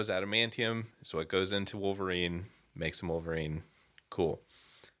everyone knows, adamantium is what goes into Wolverine, makes him Wolverine. Cool.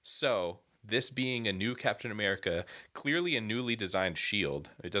 So this being a new Captain America, clearly a newly designed shield.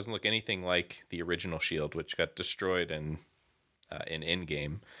 It doesn't look anything like the original shield, which got destroyed in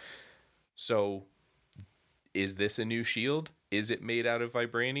Endgame. So is this a new shield? Is it made out of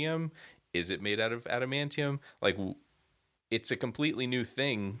vibranium? Is it made out of adamantium? Like, it's a completely new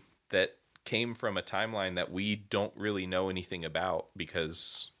thing that came from a timeline that we don't really know anything about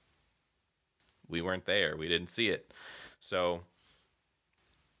because we weren't there. We didn't see it. So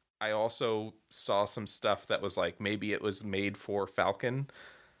I also saw some stuff that was like, maybe it was made for Falcon.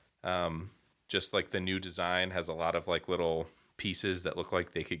 Just like the new design has a lot of like little pieces that look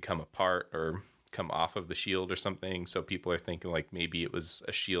like they could come apart or come off of the shield or something. So people are thinking like maybe it was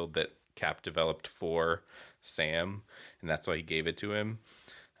a shield that Cap developed for Sam, and that's why he gave it to him.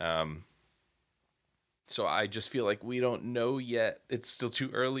 So I just feel like we don't know yet. It's still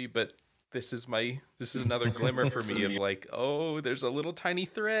too early, but this is another glimmer for me of like, oh, there's a little tiny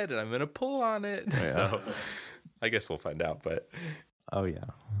thread and I'm gonna pull on it. Yeah. So I guess we'll find out. But oh yeah.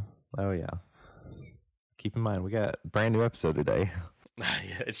 Keep in mind, we got a brand new episode today.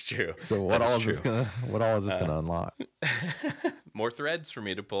 Yeah, it's true. So what all is this gonna unlock? More threads for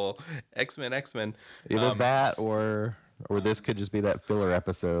me to pull. X-Men. Either that or this could just be that filler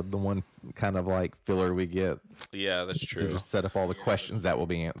episode, the one kind of like filler we get. Yeah, that's true. To just set up all the questions that will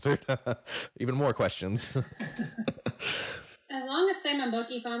be answered. Even more questions. As long as Sam and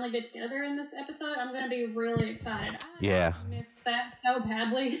Bucky finally get together in this episode, I'm going to be really excited. I missed that so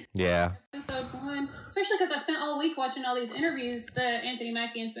badly. Yeah. Episode 1. Especially because I spent all week watching all these interviews that Anthony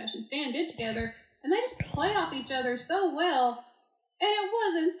Mackie and Sebastian Stan did together, and they just play off each other so well, and it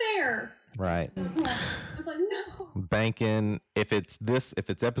wasn't there. Right. So I was like, no. Banking, if it's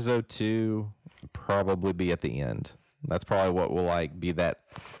episode 2, probably be at the end. That's probably what will like be that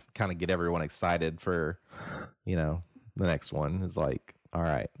kind of get everyone excited for, the next one is like, all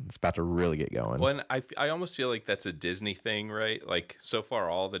right, it's about to really get going. Well, and I almost feel like that's a Disney thing, right? Like so far,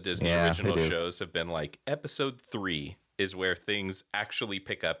 all the Disney original shows have been like episode 3 is where things actually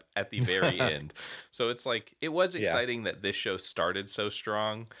pick up at the very end. So it's like, it was exciting that this show started so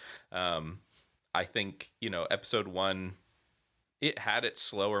strong. I think, episode 1, it had its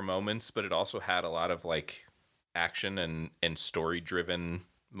slower moments, but it also had a lot of like action and story driven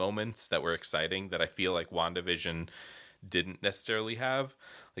moments that were exciting that I feel like WandaVision didn't necessarily have.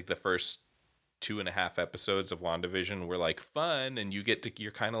 Like the first 2.5 episodes of WandaVision were like fun, and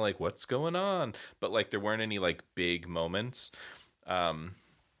you're kind of like, what's going on? But like there weren't any like big moments.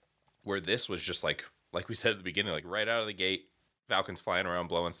 Where this was just like we said at the beginning, like right out of the gate, Falcon's flying around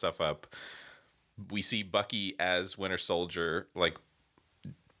blowing stuff up. We see Bucky as Winter Soldier like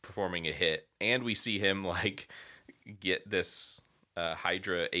performing a hit, and we see him like get this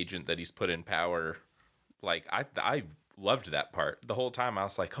Hydra agent that he's put in power. Like I loved that part. The whole time I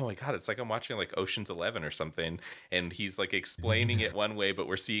was like, oh my god, it's like I'm watching like Ocean's 11 or something, and he's like explaining it one way, but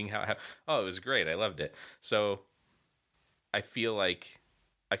we're seeing how it was great. I loved it. So I feel like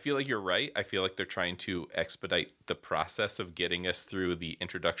you're right. I feel like they're trying to expedite the process of getting us through the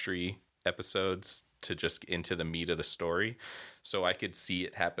introductory episodes to just into the meat of the story. So I could see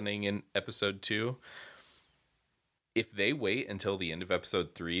it happening in episode 2. If they wait until the end of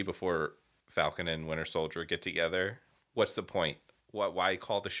episode 3 before Falcon and Winter Soldier get together, what's the point? Why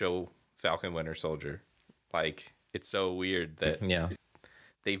call the show Falcon Winter Soldier? Like, it's so weird that Yeah.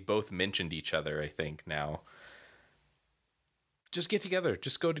 they've both mentioned each other, I think, now. Just get together.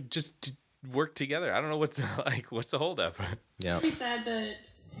 Just go to work together. I don't know what's the holdup. Yeah. Pretty sad that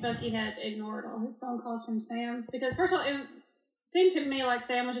Bucky had ignored all his phone calls from Sam, because first of all, it seemed to me like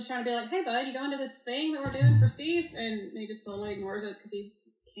Sam was just trying to be like, "Hey, bud, you going to this thing that we're doing for Steve?" And he just totally ignores it because he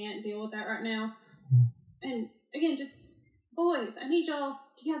can't deal with that right now. And again, just boys, I need y'all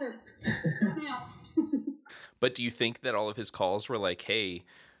together right now. But do you think that all of his calls were like, "Hey,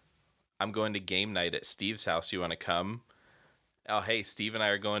 I'm going to game night at Steve's house. You want to come?" "Oh, hey, Steve and I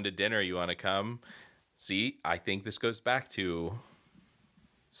are going to dinner. You want to come?" See, I think this goes back to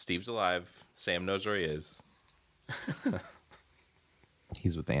Steve's alive. Sam knows where he is.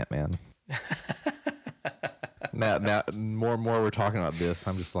 He's with Ant-Man. now, more and more we're talking about this,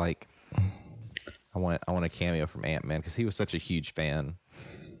 I'm just like, I want a cameo from Ant-Man because he was such a huge fan,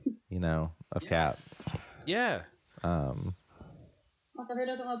 of Cap. Yeah. Also, who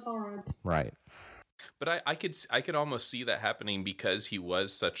doesn't love Paul Rudd? Right. But I could almost see that happening because he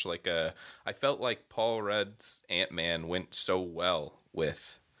was such like a. I felt like Paul Rudd's Ant-Man went so well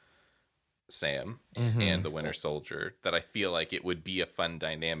with Sam and the Winter Soldier that I feel like it would be a fun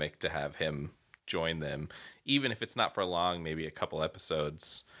dynamic to have him join them, even if it's not for long, maybe a couple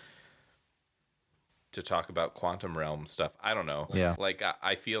episodes to talk about quantum realm stuff. I don't know. Yeah. Like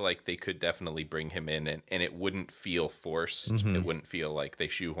I feel like they could definitely bring him in and it wouldn't feel forced. It wouldn't feel like they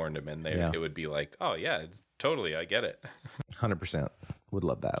shoehorned him in there. Yeah. It would be like, oh yeah, it's totally, I get it. 100%. Would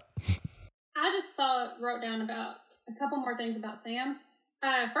love that. I just wrote down about a couple more things about Sam.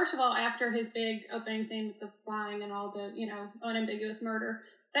 First of all, after his big opening scene with the flying and all the, unambiguous murder,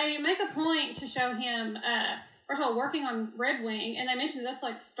 they make a point to show him, first of all, working on Red Wing, and they mentioned that's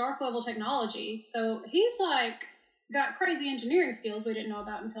like Stark level technology. So he's like got crazy engineering skills we didn't know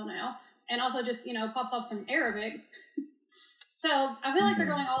about until now, and also just pops off some Arabic. So I feel like they're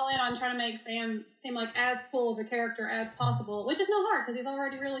going all in on trying to make Sam seem like as cool of a character as possible, which is no hard because he's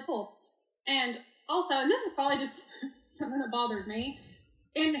already really cool. And also, and this is probably just something that bothered me,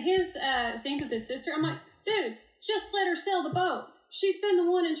 in his scenes with his sister, I'm like, dude, just let her sail the boat. She's been the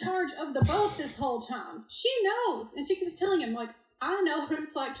one in charge of the boat this whole time. She knows. And she keeps telling him, like, I know what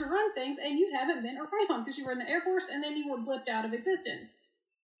it's like to run things, and you haven't been around because you were in the Air Force, and then you were blipped out of existence.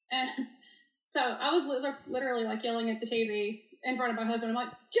 And so I was literally, like, yelling at the TV in front of my husband. I'm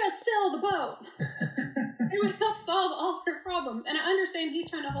like, just sail the boat. It would help solve all their problems. And I understand he's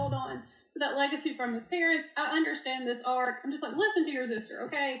trying to hold on to that legacy from his parents. I understand this arc. I'm just like, listen to your sister,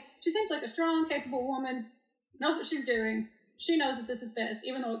 okay? She seems like a strong, capable woman, knows what she's doing. She knows that this is best,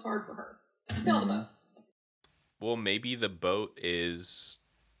 even though it's hard for her. Sail the boat. Well, maybe the boat is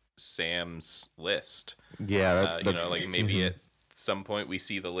Sam's list. Yeah. Maybe at some point we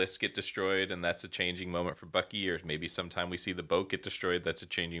see the list get destroyed and that's a changing moment for Bucky, or maybe sometime we see the boat get destroyed, that's a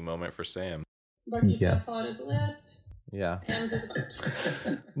changing moment for Sam. Bucky's subplot is a list. Yeah. Sam's is a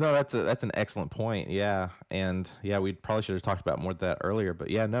boat. No, that's an excellent point. Yeah. And yeah, we probably should have talked about more of that earlier, but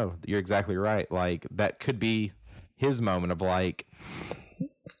yeah, no, you're exactly right. Like that could be his moment of like,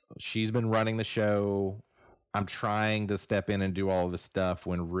 she's been running the show. I'm trying to step in and do all of this stuff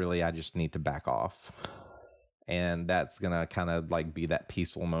when really I just need to back off. And that's going to kind of like be that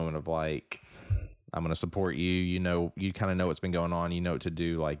peaceful moment of like, I'm going to support you. You kind of know what's been going on. You know what to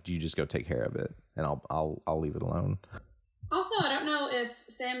do. Like, you just go take care of it and I'll leave it alone. Also, I don't know if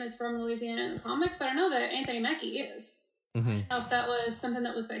Sam is from Louisiana in the comics, but I know that Anthony Mackie is. I don't know if that was something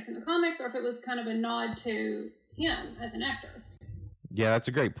that was based in the comics or if it was kind of a nod to him as an actor. Yeah, that's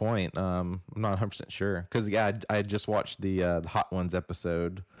a great point. I'm not 100% sure because I had just watched the Hot Ones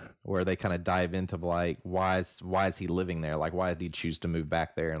episode where they kind of dive into like why is he living there? Like why did he choose to move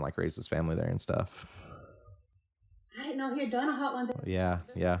back there and like raise his family there and stuff? I didn't know he had done a Hot Ones episode. Yeah.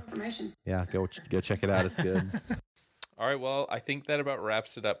 Information. Yeah, go check it out. It's good. All right, well, I think that about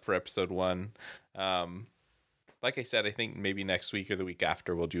wraps it up for episode 1. Like I said, I think maybe next week or the week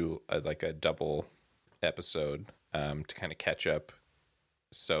after we'll do a double episode to kind of catch up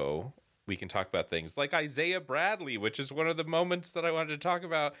so we can talk about things like Isaiah Bradley, which is one of the moments that I wanted to talk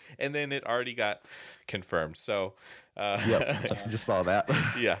about, and then it already got confirmed. So yep, just saw that.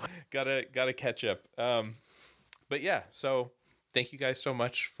 Yeah, gotta catch up. But yeah, so thank you guys so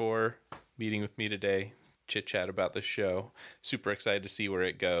much for meeting with me today, chit chat about the show. Super excited to see where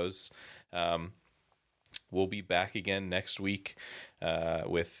it goes. We'll be back again next week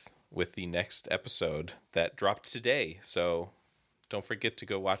with the next episode that dropped today. So don't forget to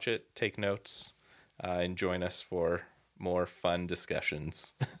go watch it, take notes, and join us for more fun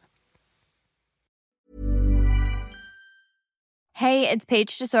discussions. Hey, it's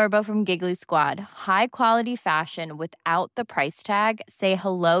Paige DeSorbo from Giggly Squad. High quality fashion without the price tag. Say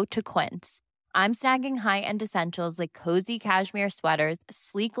hello to Quince. I'm snagging high-end essentials like cozy cashmere sweaters,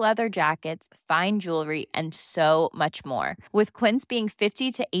 sleek leather jackets, fine jewelry, and so much more. With Quince being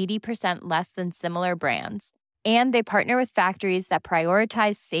 50 to 80% less than similar brands. And they partner with factories that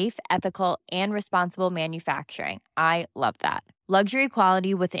prioritize safe, ethical, and responsible manufacturing. I love that. Luxury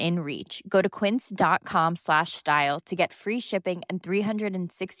quality within reach. Go to quince.com/style to get free shipping and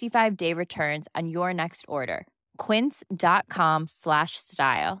 365-day returns on your next order.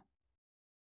 Quince.com/style.